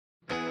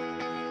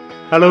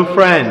Hello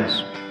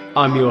friends,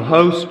 I'm your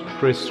host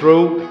Chris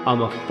Thrall.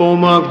 I'm a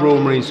former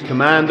Royal Marines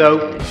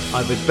Commando.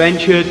 I've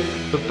adventured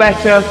for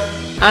better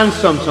and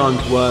sometimes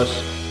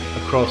worse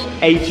across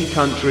 80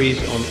 countries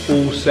on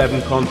all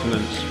 7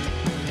 continents.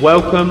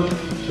 Welcome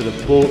to the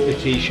Bought the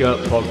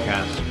T-Shirt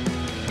podcast.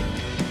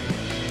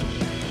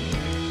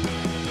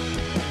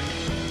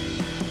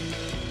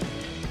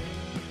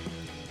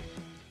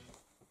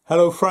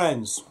 Hello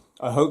friends,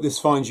 I hope this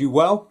finds you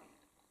well.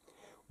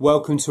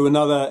 Welcome to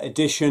another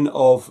edition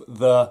of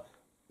the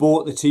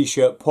Bought the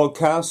T-Shirt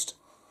podcast.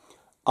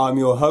 I'm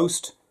your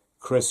host,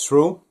 Chris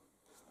Thrall.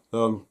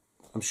 I'm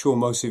sure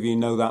most of you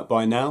know that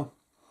by now.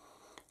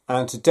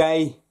 And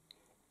today,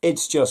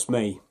 it's just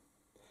me.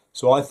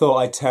 So I thought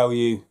I'd tell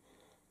you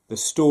the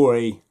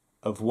story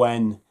of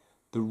when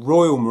the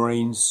Royal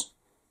Marines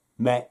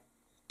met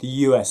the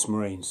US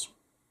Marines.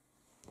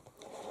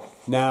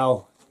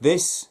 Now,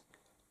 this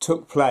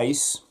took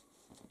place,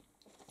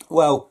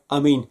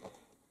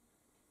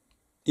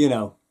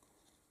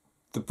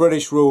 the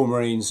British Royal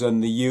Marines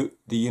and the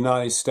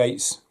United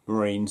States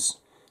Marines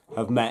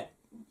have met,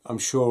 I'm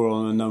sure,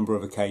 on a number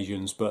of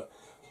occasions, but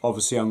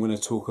obviously I'm going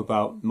to talk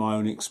about my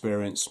own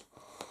experience.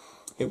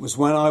 It was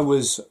when I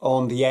was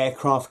on the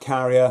aircraft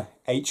carrier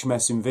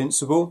HMS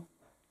Invincible.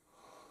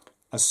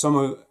 As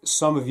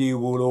some of you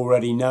will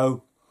already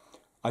know,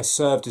 I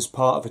served as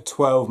part of a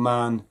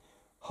 12-man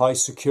high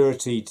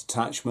security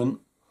detachment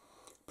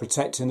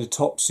protecting the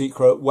top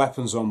secret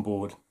weapons on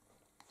board.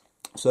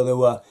 So there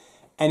were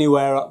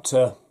anywhere up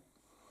to,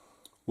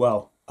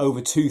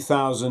 over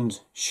 2,000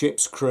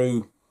 ship's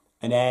crew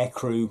and air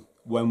crew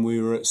when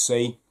we were at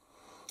sea.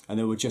 And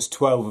there were just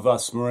 12 of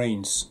us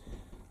Marines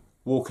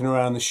walking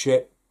around the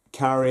ship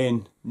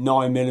carrying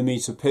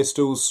 9mm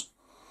pistols.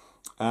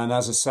 And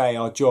as I say,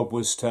 our job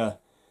was to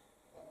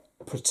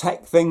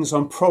protect things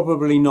I'm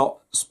probably not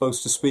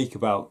supposed to speak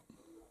about.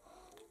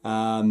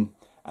 And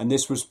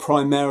this was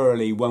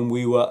primarily when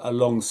we were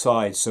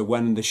alongside. So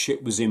when the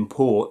ship was in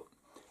port,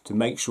 to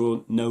make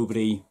sure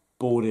nobody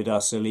boarded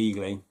us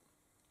illegally.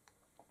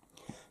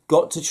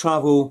 Got to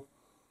travel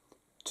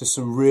to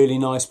some really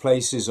nice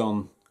places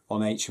on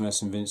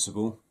HMS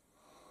Invincible,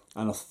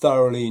 and I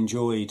thoroughly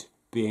enjoyed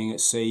being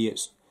at sea.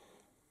 It's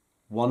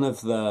one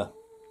of the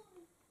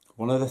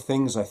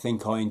things I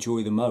think I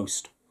enjoy the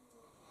most.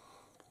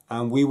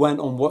 And we went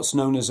on what's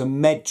known as a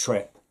med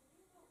trip.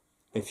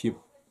 If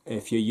you're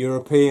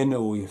European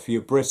or if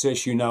you're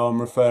British, you know I'm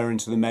referring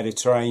to the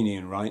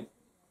Mediterranean, right?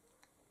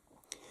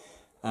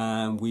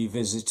 And we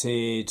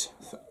visited,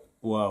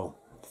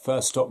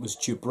 first stop was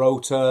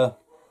Gibraltar,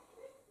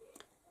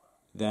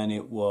 then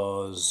it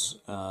was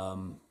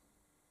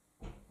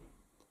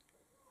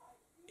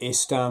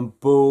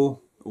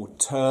Istanbul or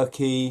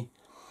Turkey.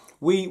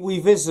 We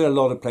visited a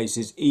lot of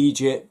places,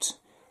 Egypt.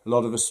 A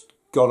lot of us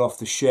got off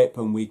the ship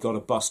and we got a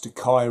bus to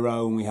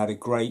Cairo, and we had a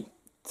great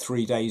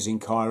 3 days in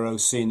Cairo,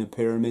 seeing the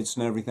pyramids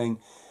and everything.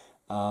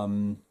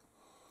 But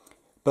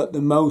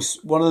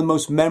one of the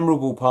most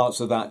memorable parts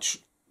of that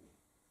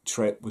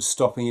trip was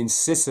stopping in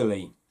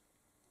Sicily.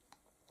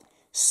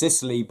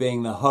 Sicily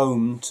being the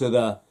home to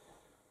the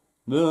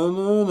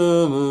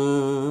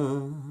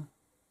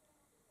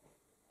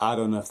I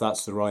don't know if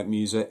that's the right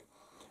music,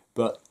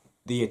 but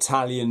the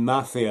Italian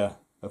mafia,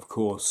 of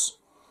course,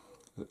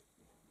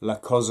 La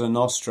Cosa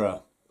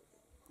Nostra.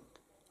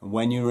 And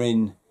when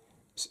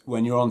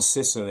you're on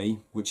Sicily,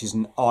 which is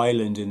an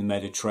island in the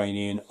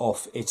Mediterranean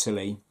off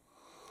Italy,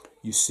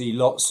 you see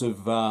lots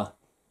of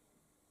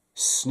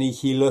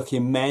sneaky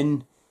looking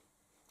men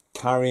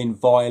carrying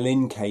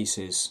violin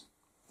cases.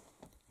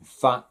 In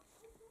fact,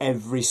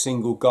 every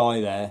single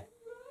guy there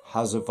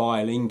has a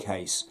violin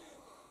case.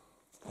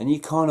 And you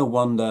kind of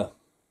wonder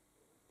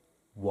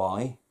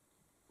why.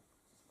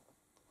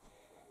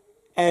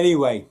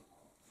 Anyway,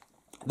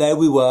 there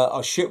we were.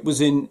 Our ship was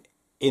in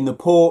the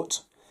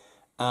port,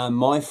 and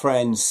my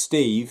friend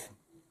Steve,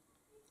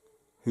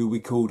 who we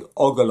called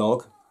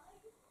Ogalog,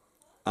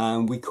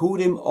 and we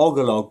called him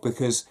Ogalog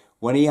because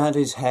when he had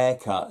his hair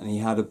cut and he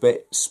had a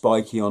bit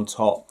spiky on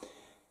top,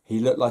 he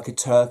looked like a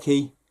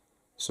turkey.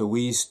 So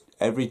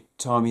every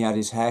time he had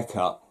his hair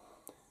cut,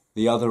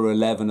 the other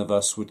 11 of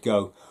us would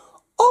go,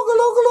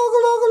 Ogalog,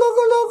 Ogalog,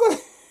 Ogalog,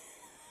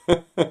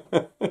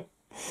 Ogalog.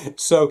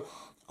 So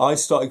I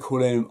started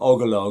calling him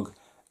Ogalog,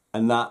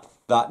 and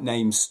that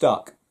name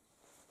stuck.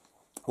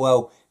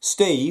 Well,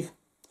 Steve,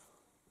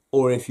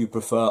 or if you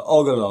prefer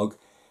Ogalog,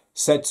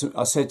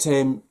 I said to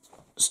him,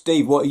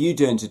 Steve, what are you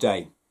doing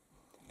today?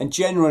 And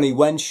generally,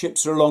 when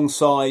ships are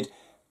alongside,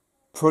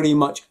 pretty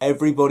much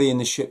everybody in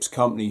the ship's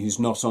company who's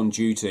not on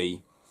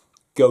duty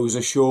goes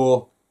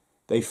ashore.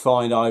 They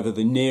find either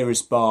the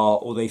nearest bar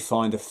or they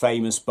find a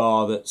famous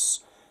bar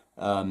that's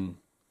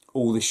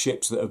all the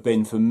ships that have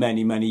been for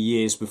many, many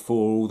years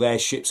before. All their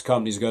ship's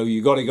companies go,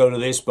 you got to go to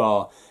this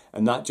bar.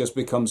 And that just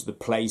becomes the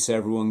place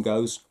everyone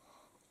goes.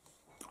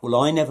 Well,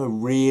 I never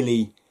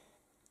really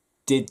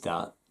did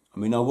that. I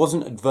mean, I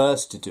wasn't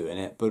adverse to doing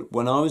it, but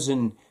when I was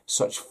in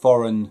such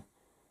foreign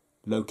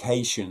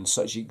locations,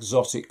 such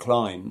exotic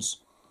climes,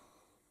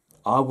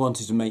 I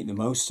wanted to make the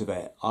most of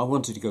it. I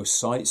wanted to go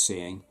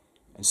sightseeing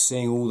and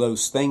seeing all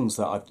those things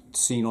that I've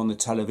seen on the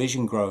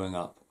television growing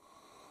up.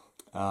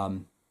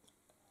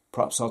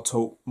 Perhaps I'll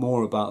talk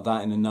more about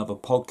that in another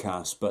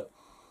podcast, but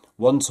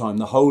one time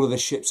the whole of the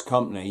ship's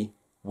company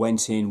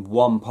went in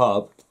one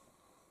pub.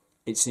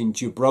 It's in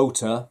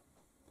Gibraltar.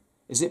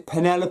 Is it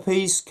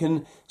Penelope's?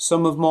 Can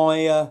some of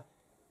my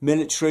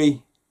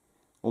military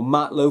or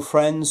Matlow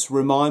friends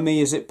remind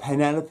me? Is it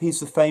Penelope's,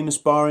 the famous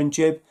bar in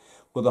Gib?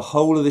 Well, the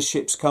whole of the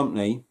ship's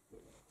company,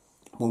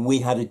 when we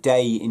had a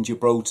day in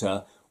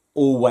Gibraltar,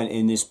 all went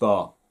in this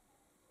bar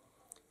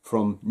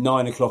from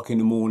 9 o'clock in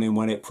the morning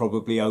when it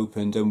probably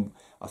opened, and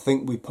I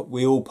think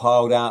we all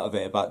piled out of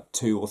it about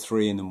 2 or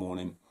 3 in the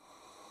morning.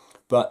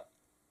 But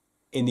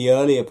in the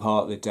earlier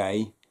part of the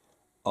day,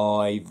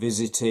 I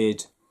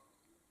visited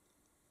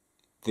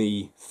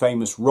the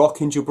famous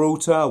rock in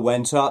Gibraltar. I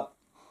went up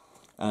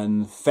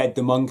and fed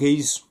the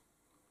monkeys,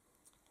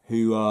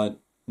 who are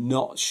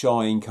not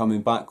shy in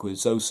coming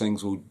backwards. Those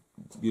things will,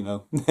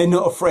 they're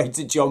not afraid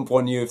to jump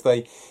on you if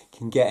they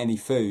can get any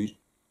food.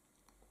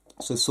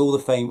 So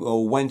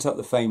went up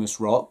the famous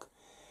rock.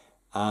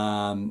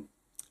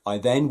 I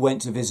then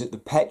went to visit the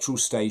petrol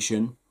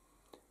station,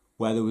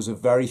 where there was a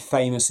very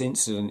famous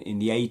incident in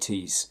the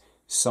 80s.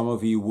 Some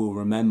of you will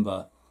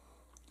remember.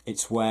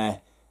 It's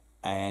where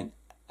an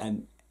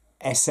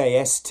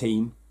SAS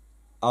team,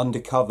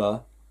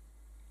 undercover,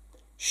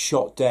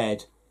 shot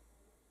dead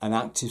an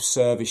active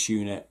service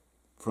unit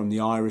from the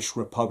Irish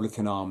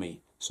Republican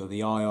Army, so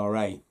the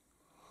IRA.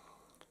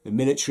 The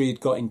military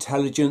had got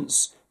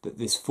intelligence that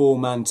this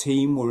 4-man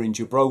team were in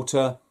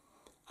Gibraltar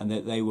and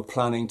that they were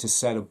planning to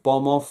set a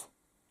bomb off.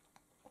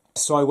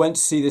 So I went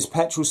to see this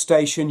petrol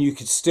station. You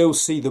could still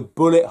see the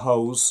bullet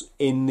holes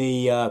in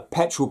the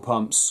petrol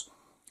pumps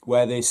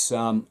where this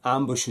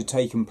ambush had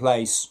taken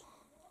place.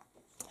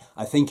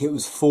 I think it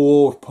was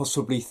 4,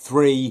 possibly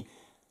 3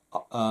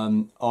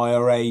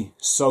 IRA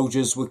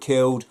soldiers were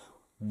killed.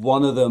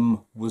 One of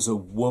them was a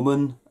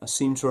woman, I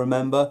seem to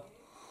remember,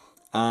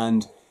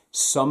 and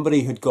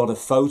somebody had got a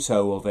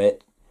photo of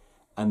it,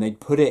 and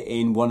they'd put it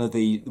in one of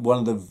the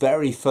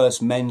very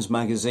first men's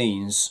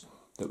magazines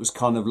that was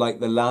kind of like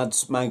the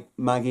lads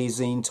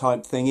magazine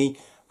type thingy.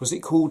 Was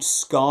it called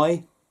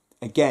Sky?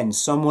 Again,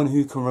 someone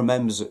who can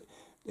remember it.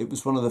 It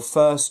was one of the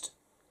first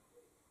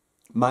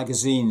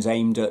magazines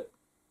aimed at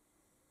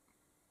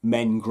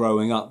men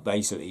growing up,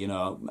 basically,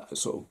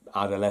 sort of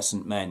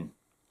adolescent men.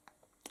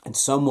 And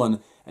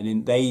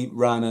they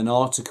ran an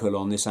article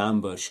on this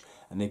ambush,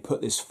 and they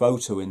put this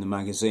photo in the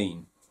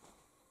magazine.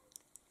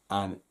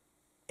 And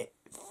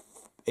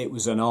it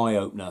was an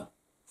eye-opener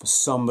for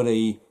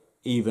somebody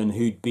even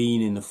who'd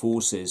been in the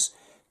forces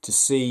to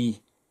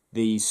see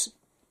these,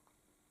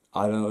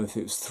 I don't know if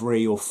it was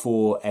 3 or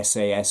 4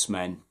 SAS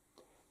men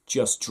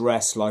just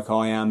dressed like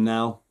I am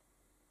now,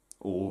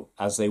 or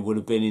as they would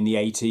have been in the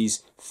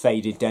 80s,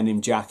 faded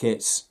denim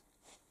jackets,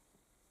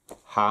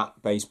 hat,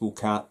 baseball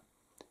cap,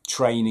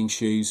 training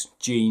shoes,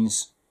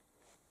 jeans,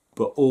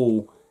 but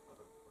all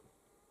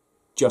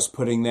just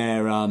putting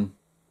their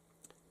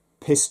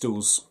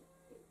pistols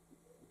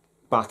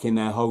back in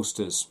their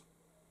holsters.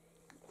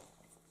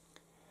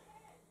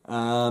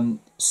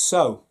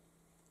 So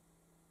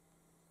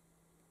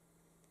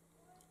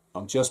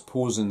I'm just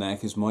pausing there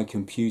because my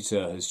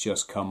computer has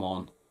just come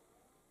on,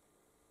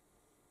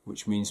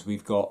 which means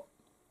we've got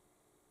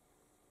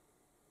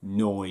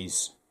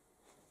noise.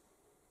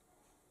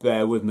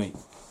 Bear with me.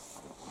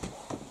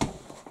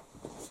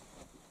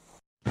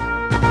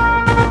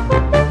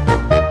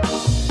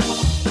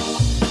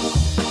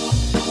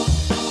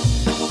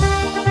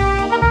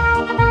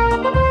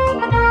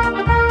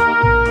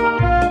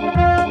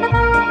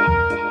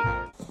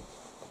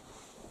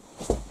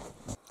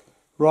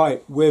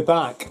 Right, we're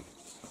back.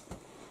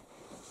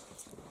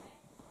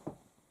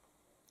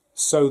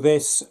 So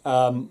this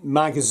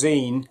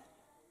magazine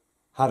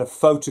had a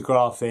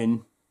photograph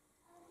in,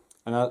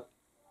 and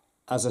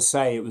as I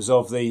say, it was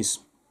of these,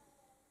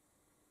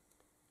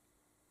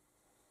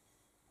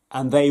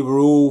 and they were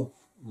all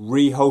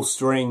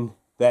reholstering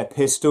their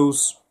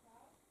pistols,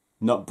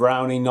 not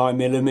Browning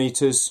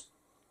 9mm.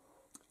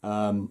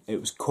 It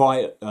was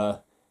quite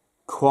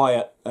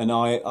an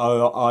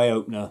eye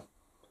opener.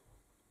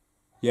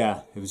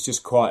 Yeah, it was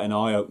just quite an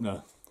eye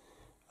opener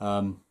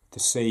to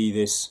see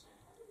this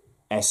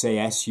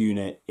SAS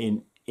unit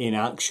in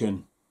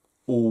action,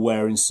 all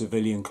wearing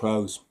civilian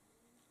clothes.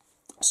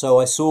 So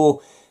I saw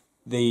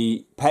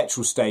the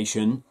petrol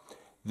station,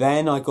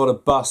 then I got a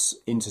bus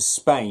into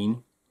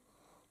Spain,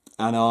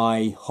 and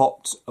I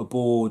hopped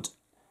aboard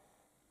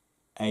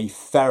a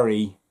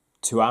ferry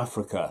to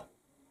Africa,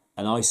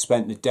 and I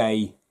spent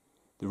the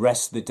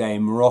rest of the day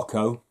in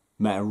Morocco.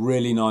 Met a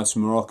really nice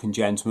Moroccan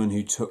gentleman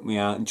who took me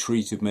out and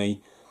treated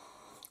me.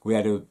 We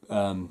had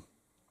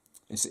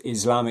it's an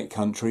Islamic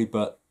country,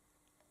 but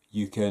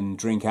you can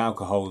drink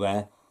alcohol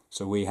there.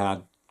 So we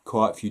had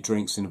quite a few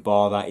drinks in the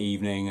bar that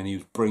evening, and he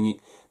was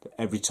bringing,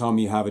 every time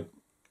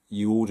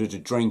you ordered a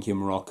drink in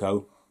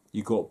Morocco,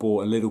 you got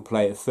bought a little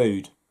plate of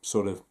food,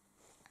 sort of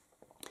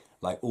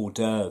like hors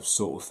d'oeuvres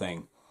sort of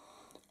thing.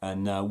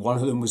 and one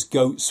of them was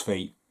goat's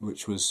feet,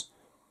 which was,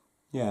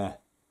 yeah,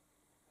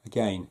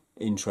 again,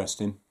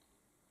 interesting.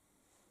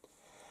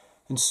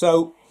 And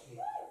so,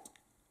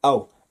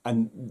 oh,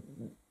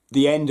 and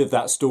the end of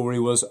that story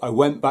was I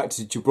went back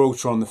to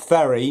Gibraltar on the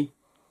ferry,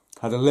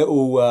 had a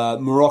little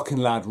Moroccan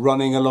lad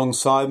running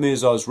alongside me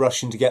as I was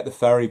rushing to get the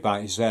ferry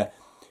back. He said,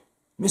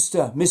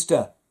 Mister,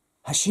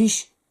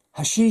 hashish,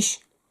 hashish.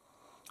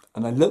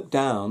 And I looked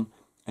down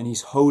and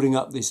he's holding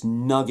up this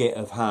nugget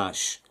of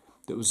hash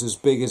that was as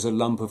big as a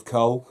lump of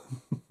coal.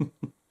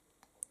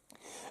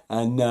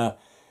 And I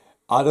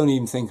don't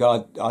even think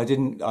I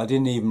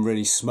didn't even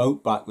really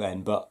smoke back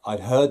then, but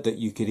I'd heard that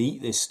you could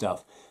eat this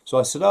stuff. So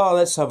I said, oh,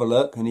 let's have a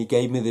look. And he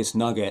gave me this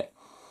nugget.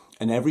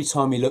 And every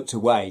time he looked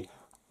away,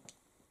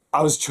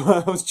 I was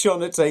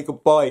trying to take a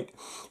bite,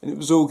 and it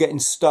was all getting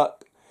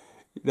stuck.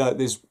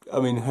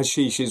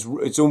 Hashish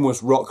it's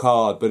almost rock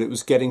hard, but it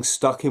was getting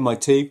stuck in my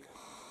teeth.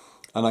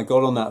 And I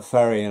got on that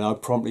ferry and I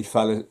promptly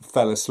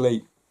fell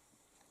asleep.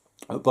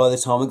 But by the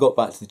time I got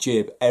back to the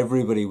Jib,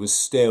 everybody was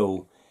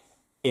still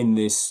in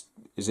this,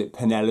 is it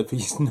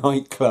Penelope's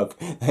nightclub?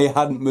 They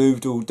hadn't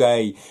moved all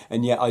day,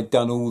 and yet I'd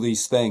done all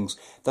these things.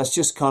 That's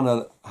just kind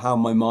of how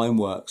my mind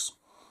works.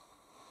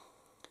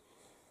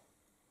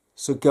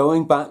 So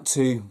going back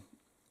to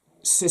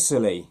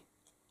Sicily,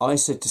 I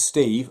said to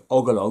Steve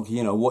Ogalog,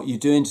 what are you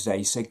doing today?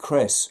 He said,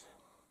 Chris,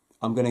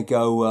 I'm going to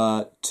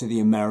go to the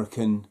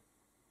American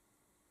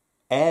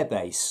air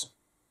base.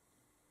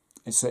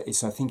 I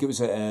think it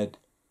was a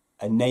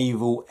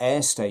naval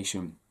air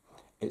station.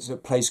 It's a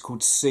place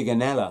called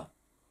Sigonella.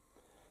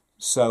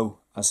 So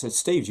I said,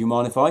 Steve, do you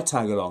mind if I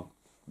tag along?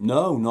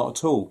 No, not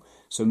at all.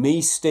 So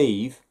me,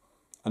 Steve,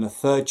 and a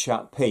third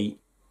chap, Pete,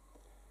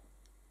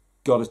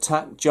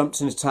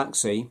 jumped in a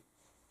taxi,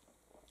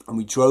 and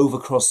we drove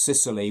across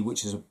Sicily,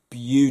 which is a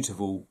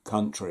beautiful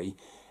country.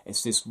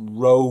 It's this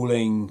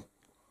rolling,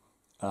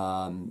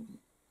 almost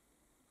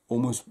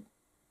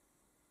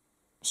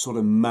sort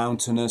of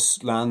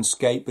mountainous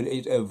landscape, but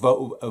a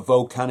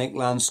volcanic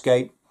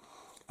landscape.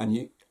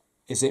 And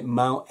is it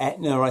Mount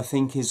Etna, I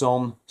think, is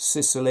on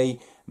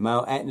Sicily.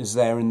 Mount Etna's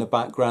there in the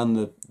background,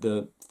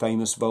 the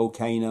famous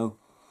volcano.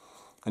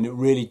 And it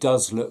really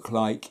does look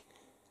like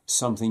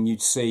something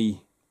you'd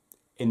see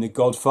in The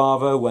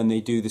Godfather when they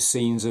do the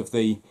scenes of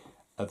the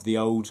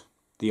old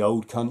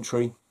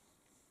country.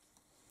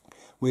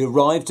 We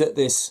arrived at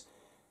this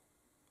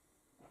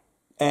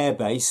air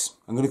base.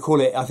 I'm going to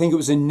call it, I think it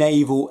was a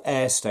naval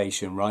air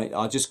station, right?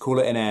 I'll just call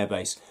it an air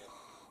base.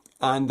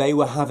 And they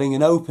were having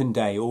an open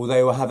day, or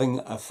they were having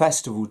a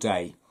festival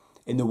day,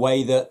 in the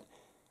way that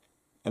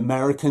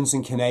Americans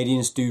and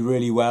Canadians do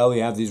really well.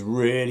 You have these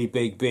really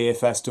big beer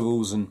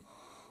festivals, and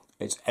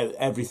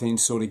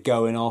everything's sort of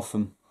going off,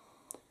 and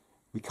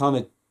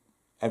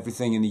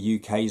everything in the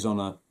UK is on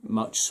a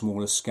much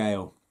smaller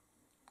scale.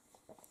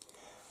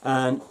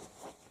 And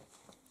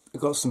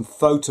I've got some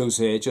photos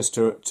here just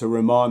to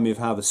remind me of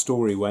how the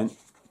story went.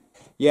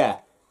 Yeah,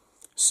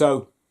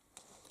 so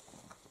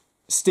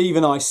Steve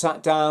and I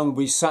sat down.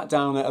 We sat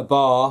down at a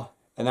bar,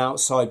 an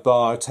outside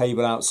bar, a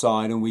table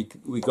outside, and we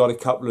got a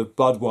couple of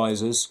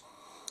Budweisers.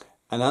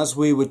 And as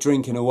we were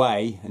drinking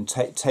away and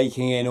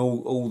taking in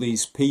all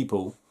these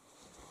people,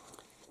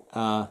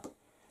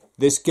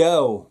 this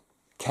girl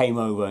came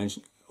over,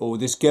 or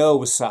this girl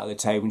was sat at the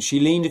table, and she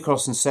leaned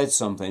across and said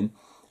something.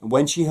 And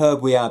when she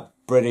heard we had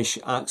British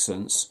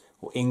accents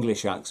or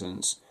English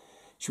accents,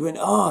 she went,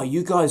 "Oh,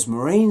 you guys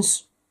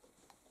Marines?"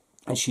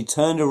 And she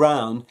turned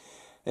around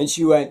and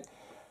she went,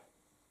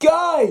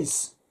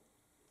 "Guys,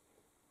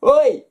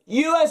 oi,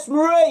 US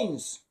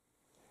Marines,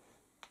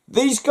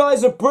 these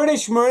guys are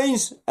British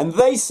Marines, and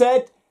they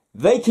said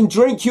they can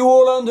drink you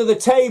all under the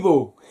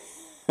table."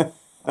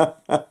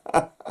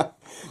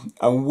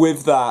 And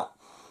with that,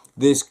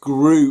 this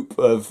group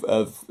of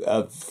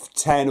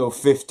 10 or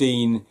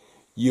 15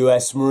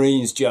 US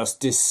Marines just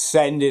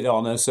descended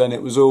on us, and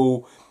it was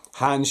all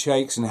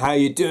handshakes and "how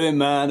you doing,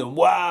 man?" and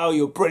 "wow,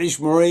 you're British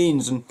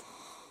Marines." And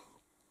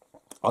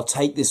I'll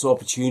take this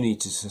opportunity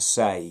to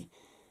say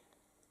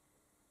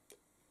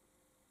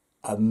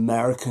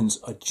Americans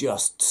are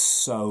just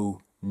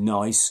so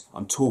nice.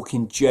 I'm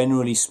talking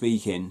generally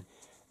speaking.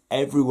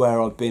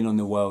 Everywhere I've been in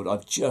the world,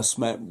 I've just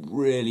met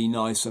really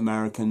nice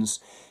Americans,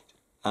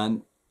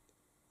 and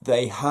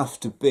they have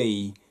to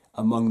be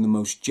among the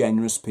most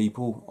generous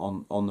people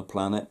on the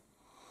planet.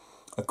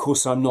 Of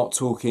course, I'm not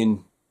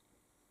talking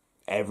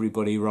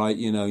everybody, right?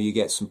 You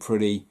get some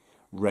pretty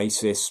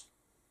racist,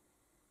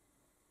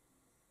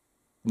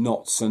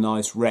 not so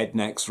nice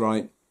rednecks,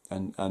 right?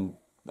 And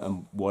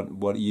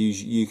what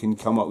you can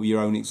come up with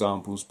your own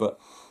examples, but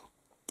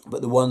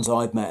the ones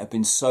I've met have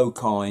been so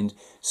kind,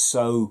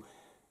 so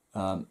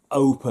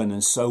open,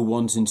 and so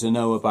wanting to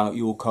know about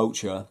your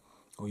culture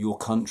or your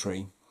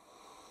country.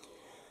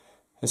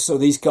 And so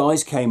these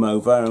guys came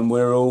over, and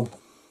we're all,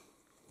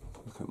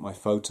 look at my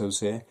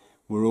photos here,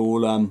 we're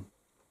all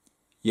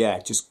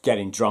just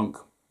getting drunk,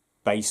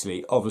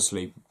 basically.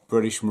 Obviously,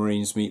 British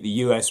Marines meet the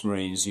US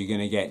Marines, you're going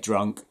to get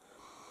drunk.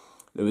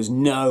 There was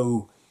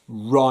no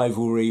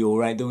rivalry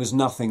or there was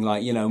nothing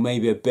like, you know,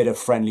 maybe a bit of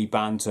friendly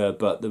banter,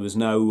 but there was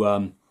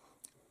no,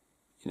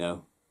 you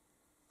know,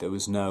 there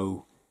was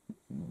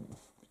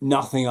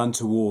nothing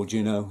untoward,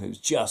 you know. It was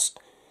just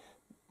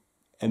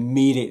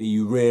immediately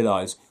you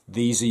realise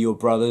these are your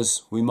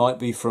brothers. We might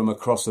be from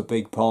across a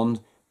big pond,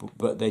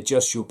 but they're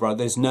just your brother.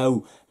 There's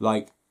no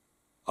like,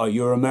 oh,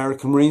 you're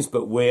American Marines,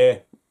 but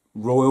we're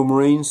Royal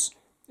Marines.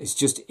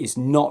 It's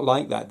not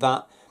like that.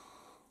 That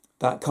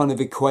kind of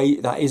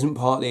that isn't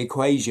part of the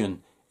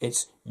equation.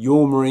 It's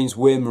your Marines,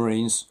 we're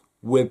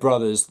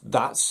brothers.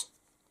 That's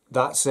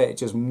it.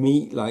 Just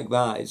meet like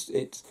that.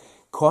 It's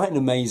quite an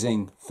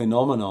amazing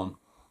phenomenon.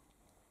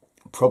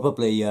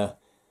 Probably on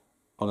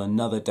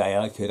another day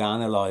I could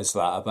analyse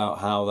that, about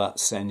how that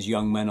sends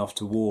young men off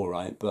to war,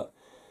 right? But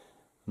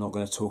I'm not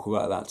going to talk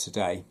about that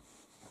today.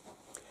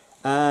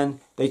 And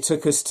they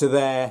took us to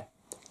their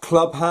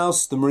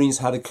clubhouse. The Marines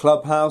had a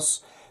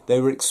clubhouse.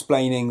 They were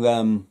explaining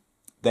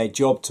their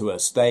job to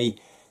us. They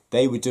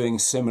were doing a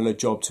similar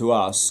job to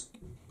us,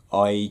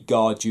 i.e.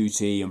 guard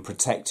duty and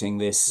protecting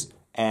this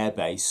air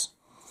base.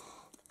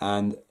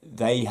 And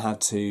they had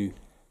to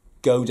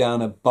go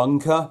down a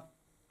bunker.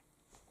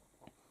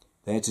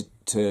 They had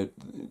to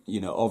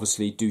you know,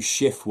 obviously do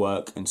shift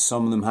work, and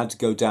some of them had to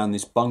go down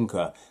this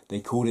bunker. They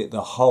called it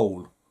the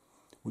hole,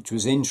 which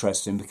was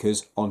interesting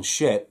because on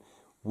ship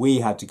we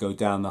had to go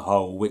down the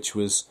hole, which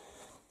was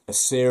a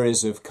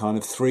series of kind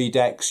of 3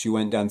 decks. You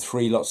went down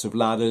 3 lots of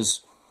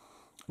ladders,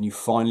 and you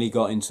finally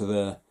got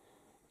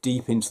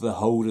deep into the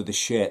hold of the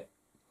ship,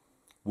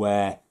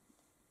 where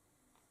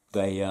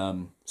they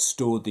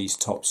stored these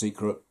top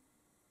secret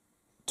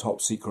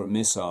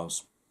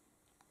missiles.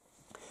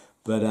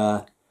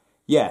 But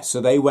yeah, so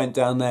they went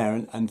down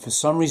there, and for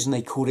some reason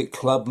they called it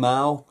Club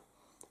Mao.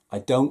 I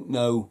don't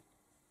know.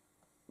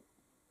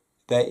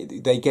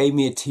 They gave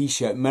me a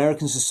T-shirt.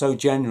 Americans are so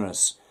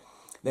generous.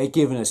 They're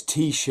giving us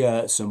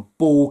T-shirts and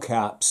ball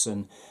caps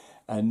and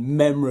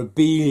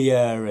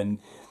memorabilia and,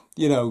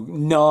 you know,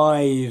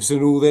 knives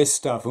and all this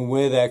stuff, and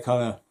we're there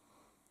kind of,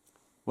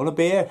 want a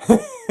beer?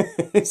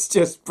 It's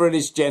just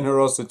British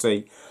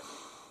generosity.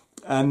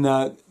 And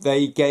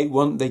they gave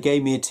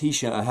me a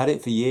T-shirt. I had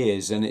it for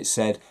years, and it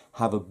said,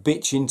 "Have a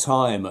bitchin'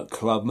 time at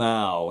Club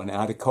Mao," and it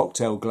had a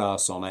cocktail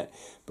glass on it.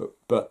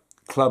 But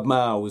Club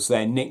Mao was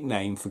their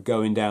nickname for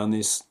going down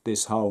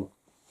this hole.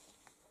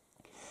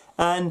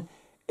 And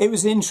it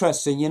was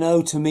interesting, you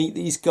know, to meet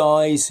these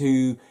guys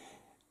who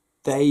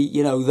a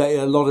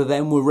lot of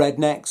them were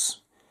rednecks.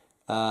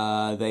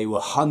 They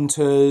were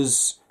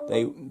hunters.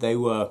 They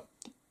were,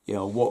 you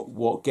know,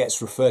 what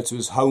gets referred to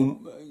as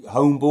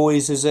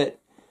homeboys, is it?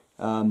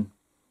 You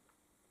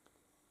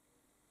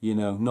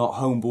know, not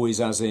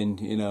homeboys as in,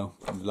 you know,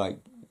 like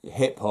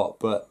hip hop,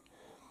 but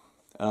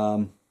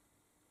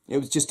it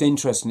was just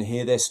interesting to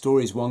hear their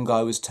stories. One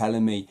guy was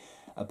telling me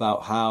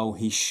about how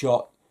he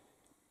shot,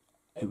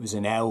 it was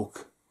an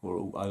elk,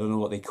 or I don't know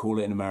what they call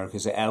it in America,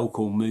 is it elk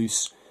or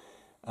moose?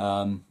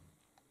 And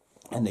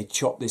they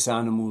chopped this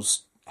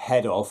animal's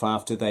head off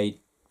after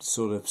they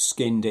sort of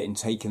skinned it and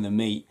taken the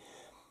meat.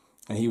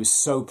 And he was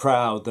so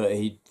proud that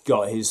he'd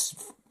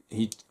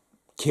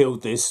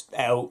killed this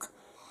elk,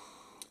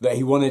 that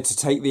he wanted to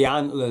take the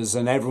antlers,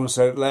 and everyone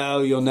said,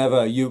 "Well, you'll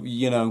never,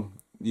 you know,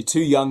 you're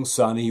too young,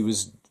 son." He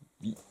was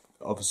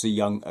obviously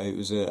young. It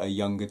was a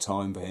younger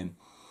time for him.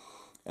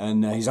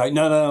 And he's like,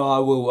 no,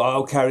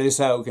 I'll carry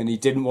this elk. And he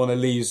didn't want to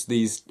leave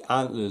these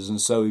antlers.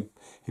 And so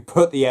he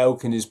put the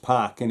elk in his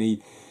pack, and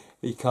he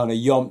kind of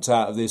yomped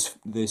out of this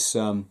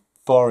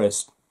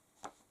forest.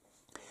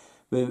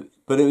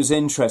 But it was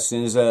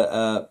interesting. There's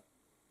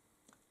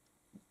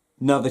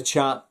another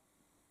chap.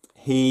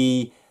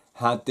 He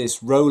had this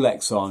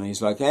Rolex on.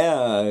 He's like,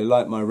 "Yeah, I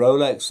like my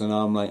Rolex." And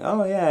I'm like,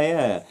 "Oh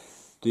yeah.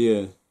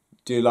 Do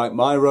you like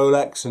my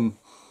Rolex?" And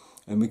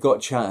we got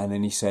chatting,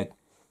 and he said,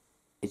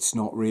 "It's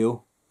not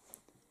real."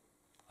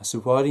 I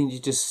said, "Why didn't you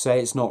just say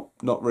it's not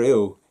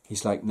real?"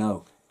 He's like,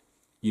 "No,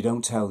 you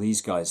don't tell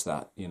these guys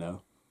that, you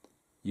know.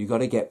 You got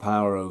to get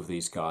power over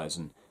these guys,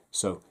 and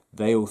so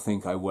they all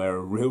think I wear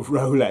a real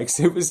Rolex."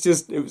 It was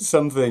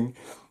something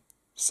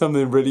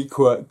really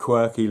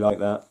quirky like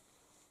that.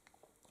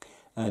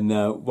 And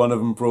one of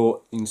them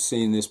brought, you can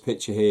see in this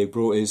picture here,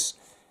 brought his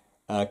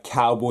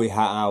cowboy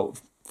hat out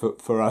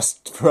for us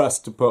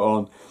to put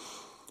on.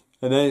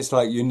 And then it's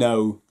like, you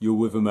know, you're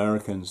with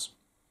Americans.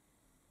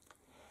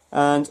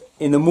 And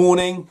in the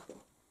morning,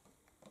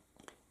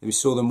 we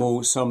saw them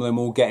all, some of them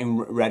all getting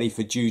ready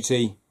for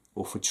duty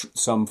or for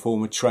some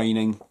form of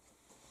training.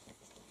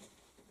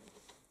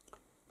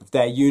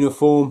 Their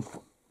uniform,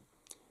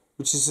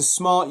 which is a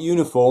smart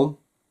uniform,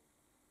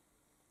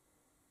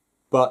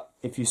 but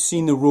if you've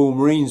seen the Royal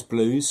Marines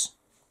Blues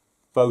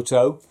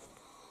photo,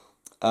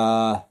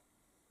 I'm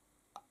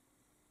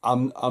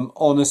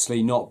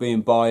honestly not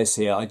being biased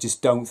here. I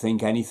just don't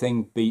think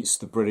anything beats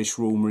the British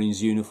Royal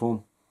Marines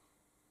uniform.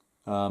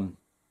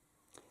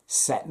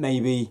 Set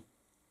maybe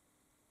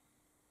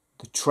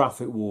the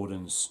traffic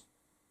wardens.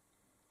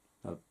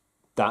 Now,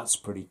 that's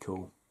pretty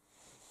cool.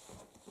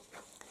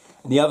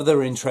 And the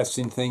other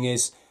interesting thing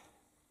is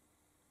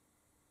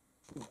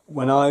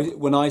when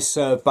I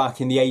served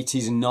back in the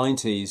 80s and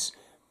 90s,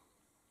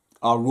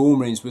 our Royal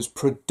Marines was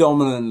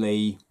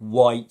predominantly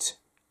white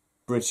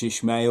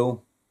British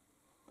male.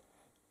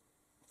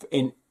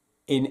 In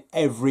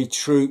every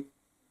troop,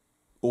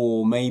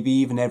 or maybe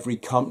even every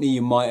company,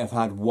 you might have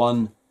had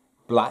one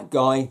black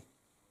guy,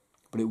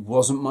 but it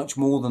wasn't much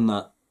more than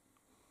that.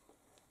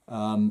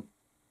 And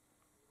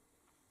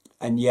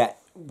yet,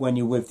 when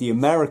you're with the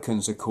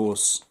Americans, of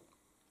course,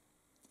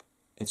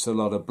 it's a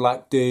lot of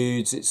black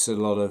dudes, it's a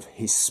lot of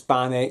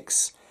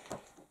Hispanics.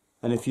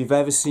 And if you've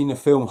ever seen the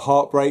film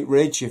Heartbreak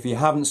Ridge, if you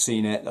haven't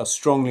seen it, I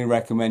strongly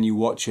recommend you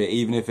watch it,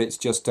 even if it's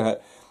just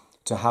to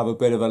have a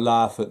bit of a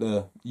laugh at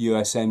the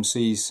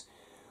USMC's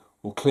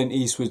or Clint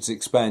Eastwood's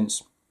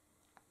expense.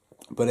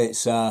 But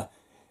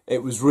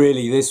it was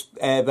really this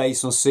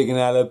airbase on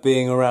Sigonella,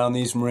 being around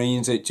these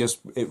Marines, it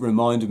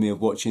reminded me of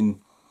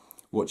watching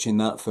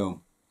that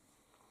film.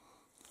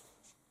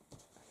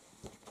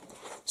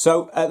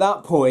 So at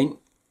that point,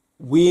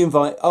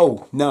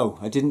 oh no,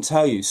 I didn't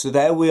tell you. So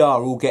there we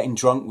are, all getting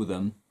drunk with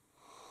them.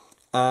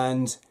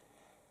 And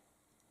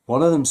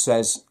one of them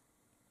says,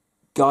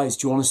 guys,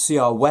 do you want to see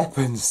our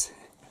weapons?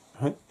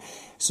 Right?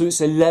 So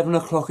it's 11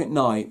 o'clock at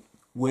night.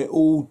 We're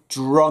all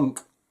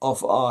drunk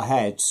off our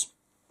heads.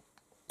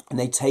 And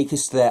they take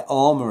us to their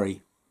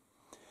armory.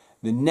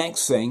 The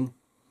next thing,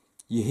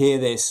 you hear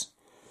this,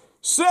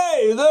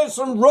 say, there's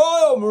some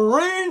Royal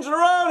Marines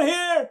around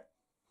here.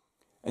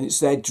 And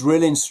it's their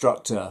drill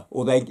instructor,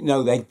 or their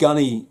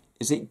gunny,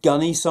 is it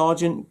gunny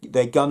sergeant?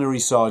 Their gunnery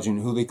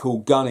sergeant, who they call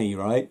Gunny,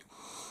 right?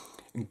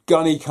 And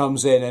Gunny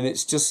comes in, and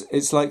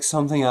it's like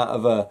something out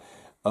of a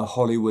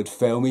Hollywood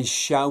film. He's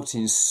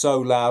shouting so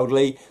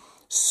loudly,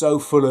 so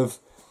full of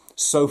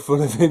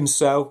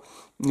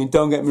himself. I mean,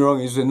 don't get me wrong,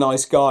 he's a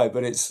nice guy,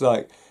 but it's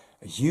like,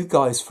 are you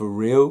guys for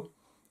real?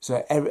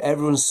 So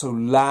everyone's so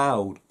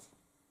loud.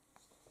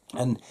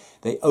 And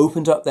they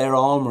opened up their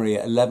armory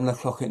at 11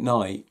 o'clock at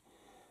night.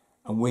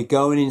 And we're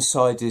going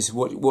inside this,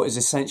 what is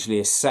essentially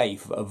a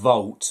safe, a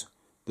vault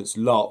that's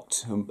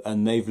locked.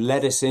 And they've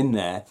led us in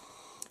there.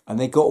 And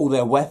they got all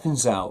their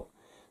weapons out.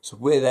 So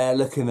we're there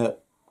looking at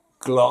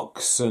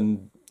Glocks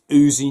and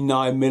Uzi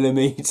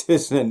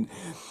 9mm and,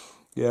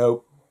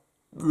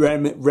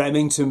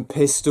 Remington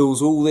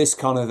pistols, all this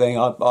kind of thing.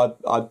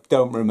 I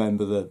don't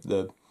remember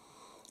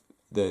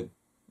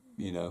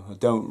I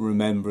don't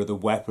remember the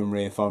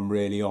weaponry, if I'm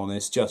really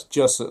honest.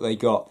 Just that they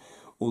got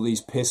all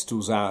these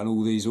pistols out and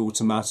all these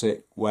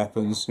automatic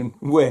weapons, and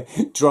we're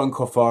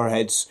drunk off our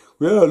heads.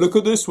 Yeah, look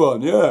at this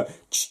one. Yeah,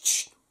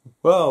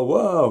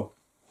 wow.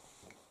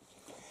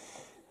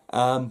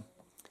 And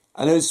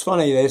it was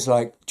funny. There's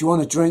like, do you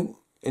want a drink?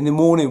 In the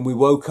morning, we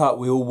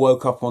all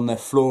woke up on the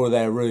floor of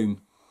their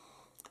room.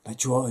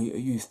 Like, are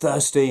you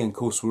thirsty? And of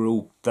course, we're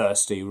all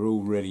thirsty. We're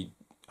all really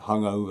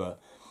hungover.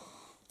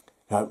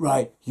 Like,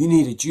 right, you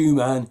need a Jew,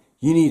 man.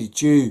 You need a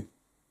Jew.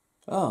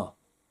 Oh,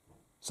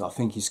 so I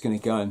think he's going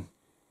to go and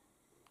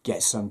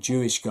get some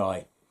Jewish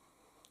guy.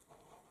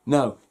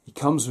 No, he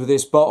comes with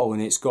this bottle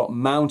and it's got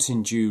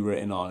Mountain Dew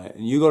written on it.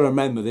 And you got to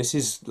remember, this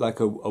is like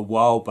a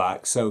while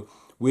back, so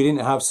we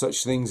didn't have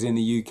such things in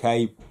the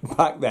UK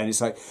back then.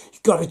 It's like, you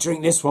got to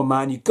drink this one,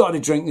 man. You got to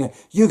drink it.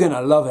 You're going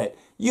to love it.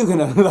 You're going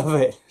to love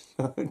it.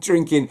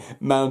 Drinking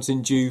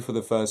Mountain Dew for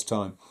the first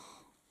time.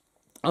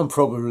 And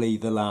probably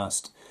the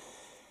last.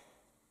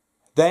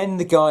 Then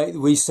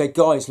we said,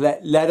 guys,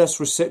 let us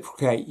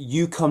reciprocate.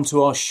 You come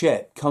to our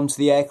ship, come to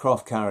the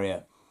aircraft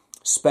carrier,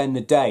 spend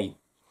the day.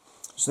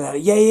 So they're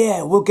like,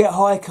 yeah, we'll get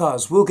hire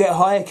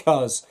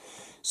cars.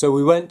 So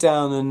we went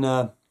down,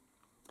 and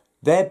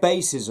their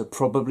bases are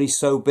probably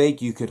so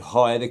big you could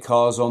hire the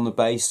cars on the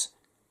base.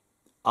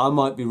 I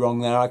might be wrong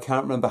there. I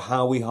can't remember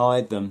how we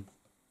hired them.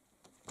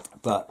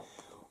 But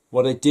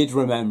what I did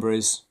remember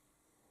is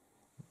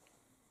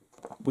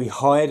we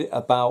hired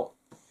about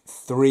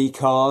 3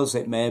 cars,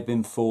 it may have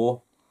been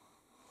 4,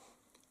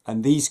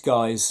 and these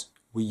guys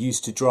were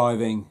used to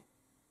driving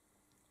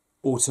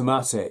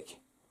automatic,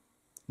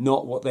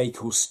 not what they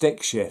call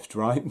stick shift,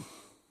 right?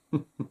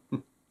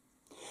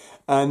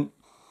 And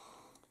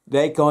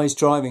their guys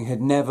driving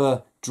had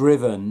never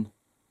driven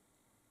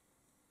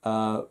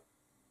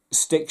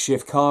stick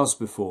shift cars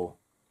before.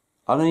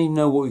 I don't even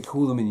know what we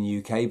call them in the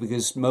UK,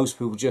 because most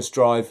people just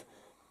drive,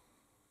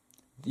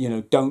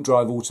 don't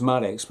drive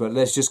automatics, but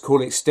let's just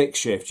call it stick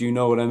shift, you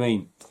know what I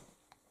mean.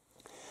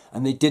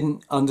 And they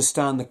didn't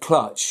understand the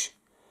clutch.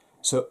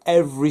 So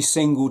every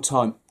single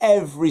time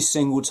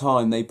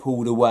they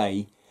pulled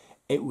away,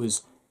 it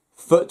was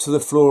foot to the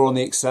floor on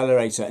the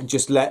accelerator and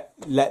just let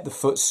the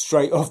foot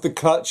straight off the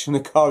clutch, and the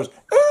car was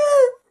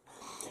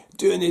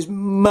doing this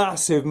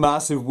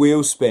massive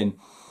wheel spin.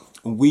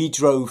 And we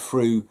drove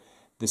through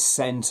the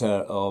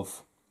centre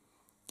of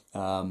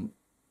oh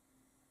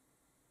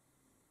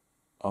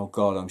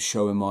God, I'm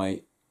showing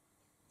my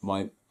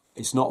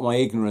it's not my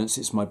ignorance,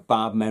 it's my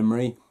bad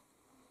memory.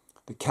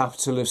 The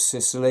capital of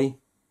Sicily.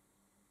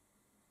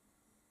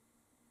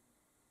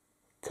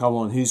 Come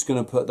on, who's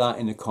going to put that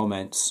in the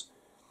comments?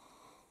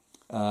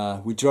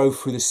 We drove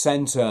through the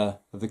centre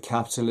of the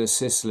capital of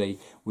Sicily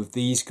with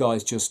these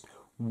guys just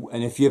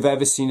And if you've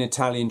ever seen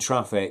Italian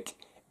traffic,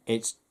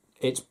 it's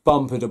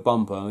bumper to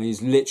bumper. I mean,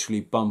 it's literally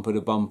bumper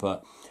to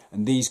bumper.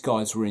 And these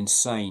guys were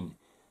insane.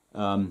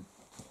 But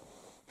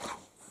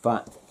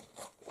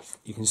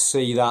you can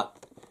see that.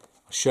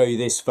 I'll show you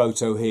this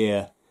photo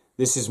here.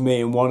 This is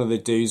me and one of the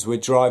dudes. We're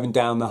driving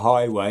down the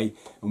highway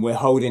and we're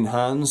holding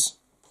hands.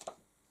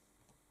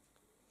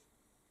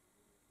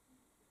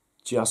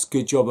 Just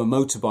good job a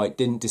motorbike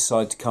didn't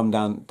decide to come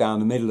down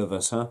the middle of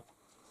us, huh?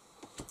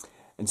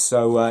 And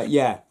so,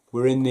 yeah,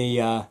 we're in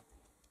the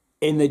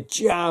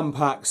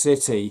jam-packed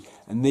city,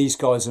 and these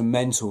guys are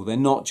mental. They're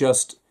not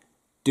just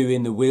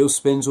doing the wheel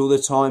spins all the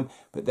time,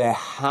 but they're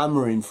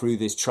hammering through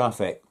this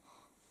traffic.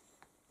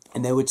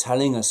 And they were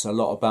telling us a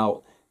lot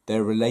about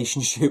their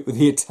relationship with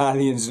the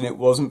Italians, and it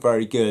wasn't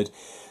very good.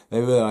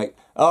 They were like,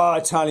 oh,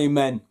 Italian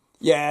men,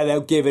 yeah,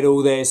 they'll give it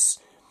all this.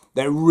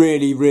 They're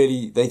really,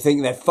 really, they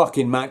think they're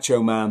fucking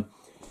macho, man.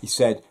 He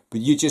said, but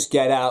you just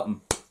get out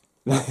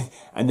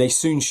and they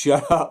soon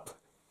shut up.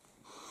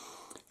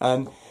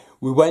 And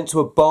we went to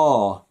a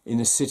bar in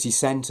the city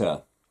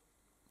centre,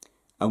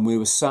 and we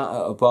were sat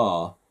at a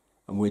bar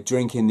and we're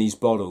drinking these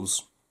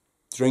bottles,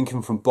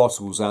 drinking from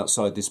bottles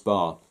outside this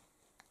bar.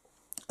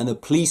 And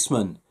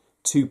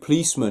two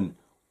policemen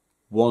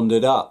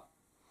wandered up.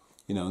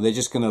 You know, they're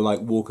just going to like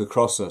walk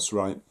across us,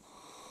 right?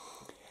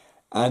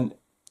 And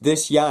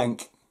this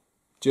Yank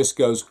just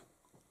goes,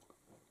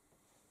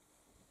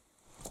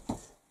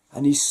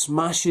 and he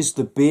smashes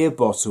the beer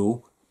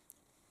bottle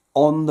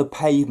on the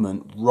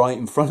pavement right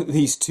in front of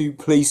these two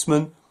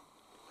policemen.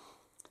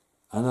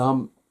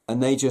 And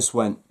they just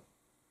went,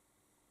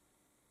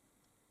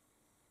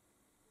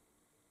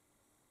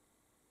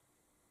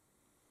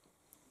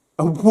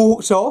 and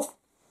walked off.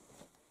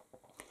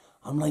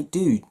 I'm like,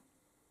 dude,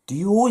 do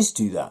you always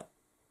do that?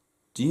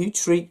 Do you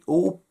treat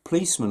all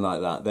policemen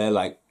like that? They're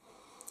like,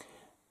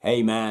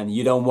 hey man,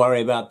 you don't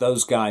worry about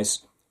those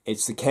guys.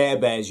 It's the Care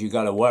Bears you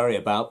got to worry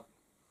about.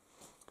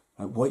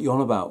 Like, what you on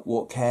about?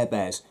 What Care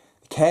Bears?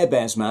 The Care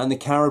Bears, man, the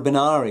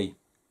Carabinieri.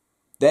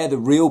 They're the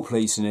real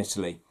police in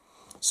Italy.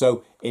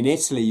 So in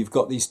Italy, you've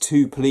got these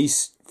two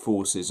police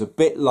forces, a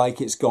bit like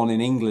it's gone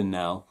in England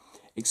now,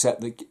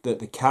 except that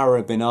the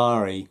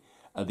Carabinieri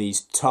are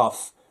these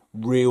tough,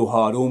 real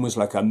hard, almost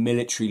like a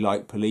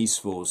military-like police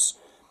force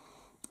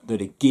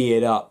that are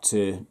geared up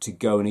to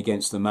going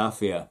against the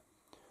mafia.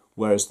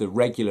 Whereas the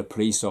regular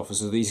police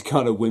officers are these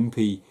kind of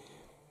wimpy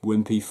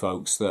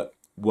folks that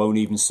won't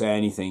even say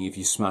anything if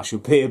you smash a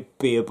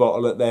beer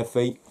bottle at their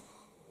feet.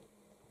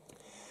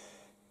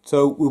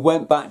 So we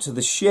went back to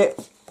the ship.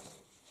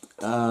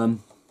 Took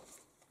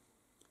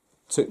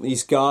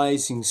these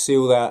guys, you can see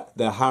all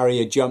the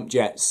Harrier jump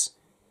jets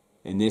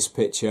in this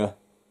picture.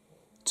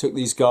 Took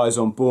these guys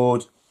on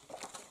board.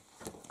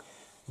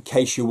 In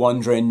case you're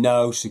wondering,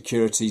 no,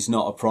 security's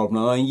not a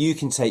problem. I mean, you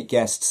can take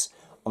guests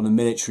on a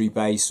military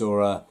base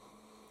or a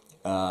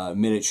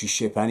military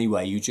ship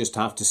anyway. You just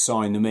have to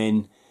sign them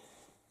in.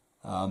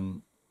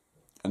 And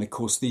of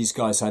course, these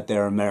guys had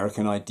their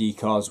American ID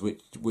cards,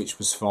 which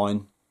was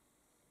fine.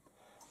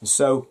 And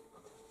so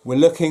we're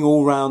looking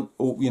all around,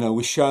 you know,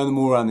 we're showing them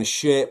all around the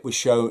ship. We're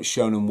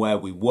showing them where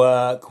we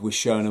work. We're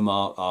showing them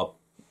our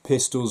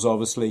pistols,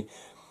 obviously.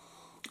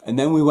 And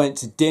then we went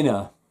to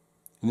dinner,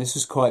 and this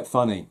was quite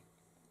funny.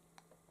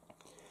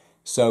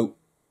 So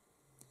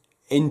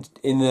in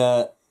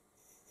the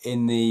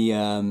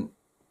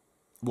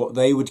what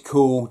they would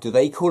call, do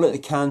they call it the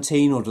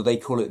canteen or do they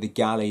call it the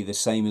galley, the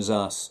same as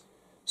us?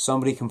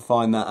 Somebody can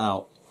find that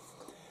out.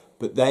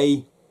 But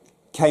they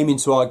came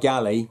into our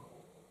galley,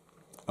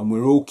 and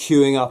we're all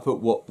queuing up at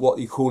what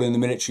you call in the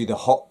military the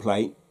hot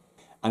plate,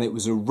 and it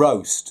was a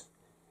roast.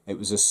 It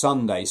was a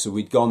Sunday, so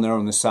we'd gone there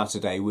on the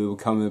Saturday. We were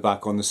coming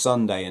back on the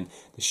Sunday, and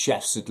the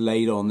chefs had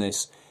laid on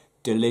this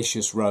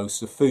delicious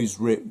roast. The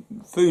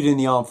food in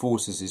the armed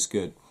forces is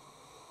good.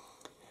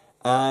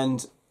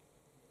 And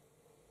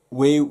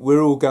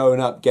we're all going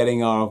up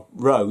getting our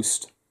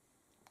roast,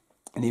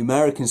 and the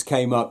Americans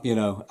came up, you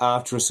know,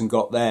 after us and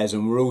got theirs,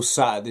 and we're all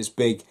sat at this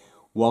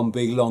one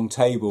big long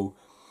table.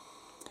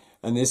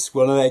 And this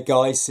one of their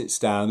guys sits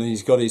down, and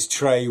he's got his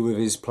tray with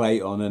his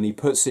plate on, and he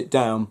puts it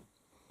down,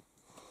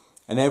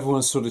 and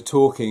everyone's sort of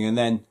talking, and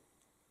then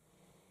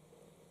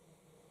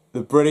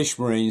the British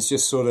Marines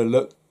just sort of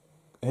look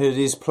at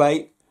his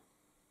plate,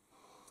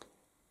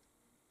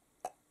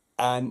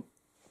 and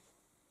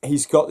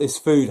he's got this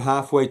food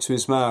halfway to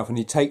his mouth, and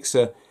he takes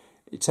a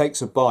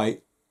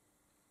bite,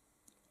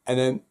 and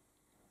then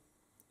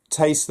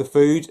tastes the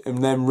food,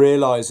 and then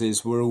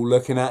realises we're all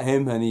looking at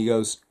him, and he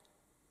goes,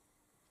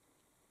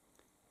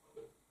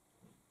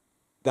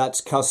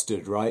 "That's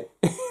custard, right?"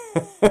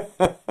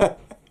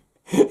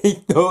 He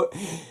thought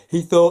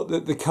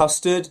that the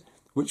custard,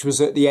 which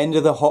was at the end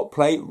of the hot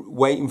plate,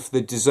 waiting for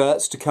the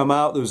desserts to come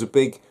out, there was a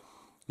big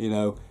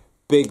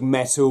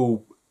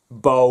metal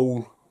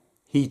bowl,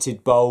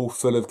 heated bowl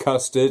full of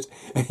custard,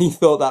 and he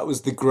thought that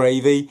was the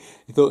gravy.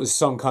 He thought it was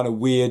some kind of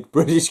weird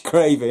British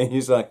gravy, and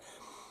he's like,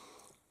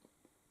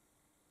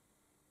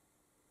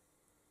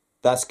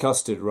 "That's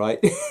custard,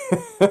 right?"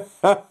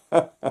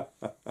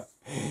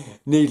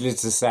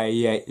 Needless to say,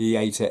 he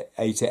ate it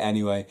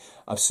anyway.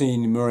 I've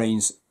seen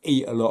Marines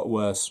eat a lot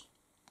worse.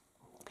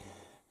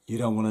 You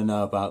don't want to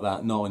know about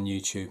that, not on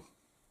YouTube.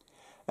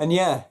 And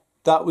yeah,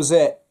 that was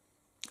it.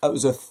 It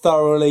was a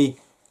thoroughly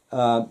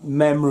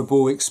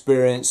memorable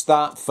experience.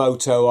 That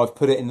photo, I've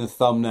put it in the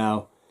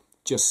thumbnail,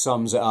 just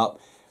sums it up.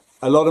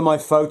 A lot of my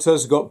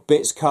photos got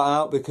bits cut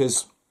out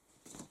because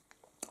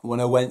when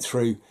I went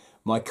through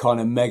my kind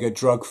of mega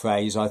drug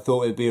phase, I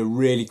thought it'd be a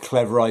really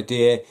clever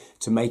idea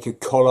to make a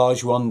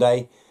collage one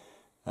day.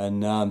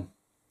 And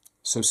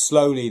so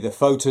slowly, the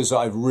photos that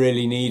I've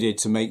really needed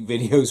to make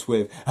videos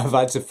with, I've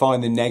had to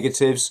find the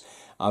negatives.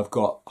 I've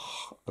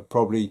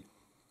probably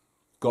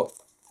got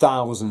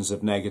thousands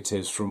of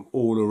negatives from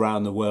all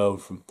around the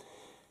world.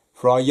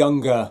 For our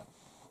younger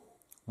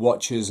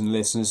watchers and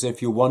listeners,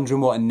 if you're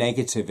wondering what a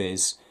negative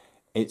is,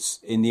 it's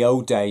in the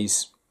old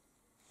days,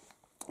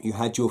 you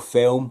had your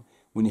film.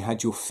 When you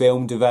had your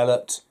film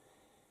developed,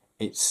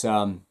 it's,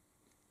 I'm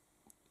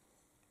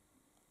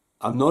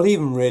not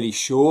even really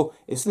sure.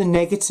 Is the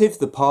negative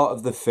the part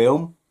of the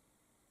film?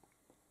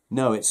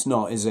 No, it's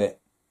not, is it?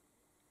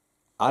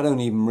 I don't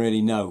even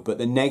really know. But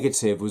the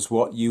negative was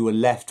what you were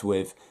left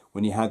with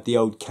when you had the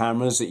old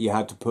cameras that you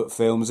had to put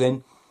films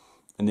in.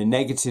 And the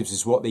negatives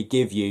is what they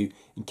give you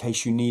in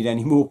case you need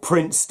any more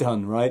prints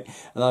done, right?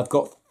 And I've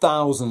got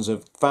thousands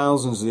of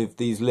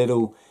these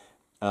little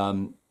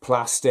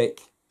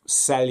plastic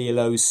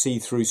cellulose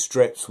see-through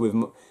strips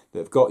that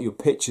have got your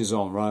pictures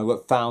on, right? I've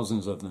got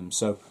thousands of them.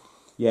 So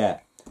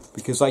yeah,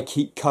 because I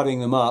keep cutting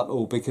them up,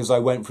 or because I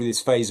went through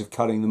this phase of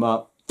cutting them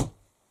up,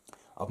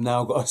 I've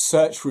now got to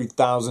search through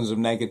thousands of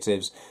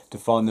negatives to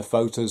find the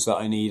photos that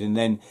I need and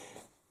then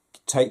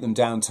take them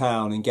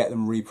downtown and get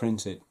them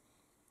reprinted.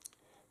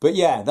 But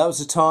yeah, that was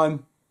the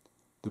time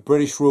the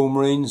British Royal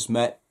Marines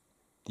met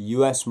the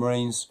US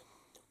Marines.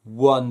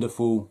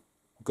 Wonderful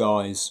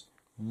guys,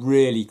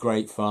 really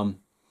great fun.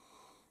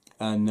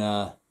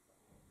 And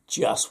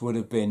just would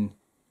have been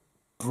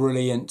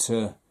brilliant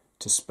to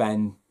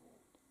spend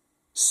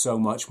so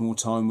much more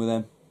time with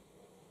them.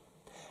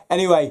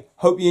 Anyway,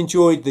 hope you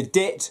enjoyed the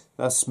DIT.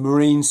 That's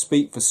Marines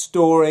Speak for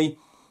Story.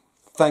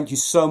 Thank you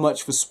so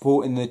much for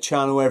supporting the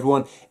channel,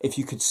 everyone. If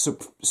you could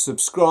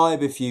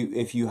subscribe if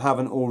you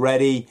haven't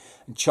already,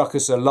 and chuck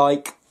us a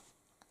like.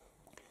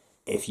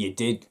 If you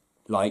did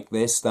like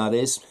this, that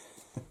is.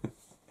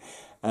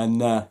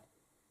 And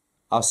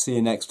I'll see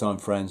you next time,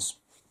 friends.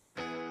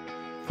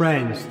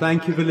 Friends,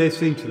 thank you for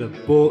listening to the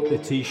Bought the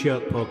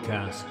T-Shirt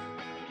podcast.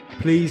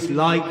 Please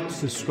like,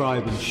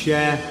 subscribe and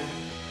share.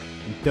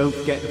 And don't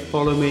forget to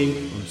follow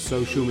me on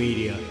social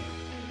media.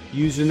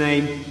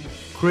 Username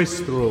Chris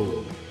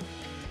Thrall.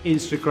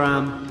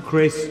 Instagram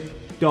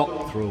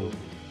Chris.Thrall.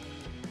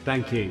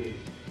 Thank you.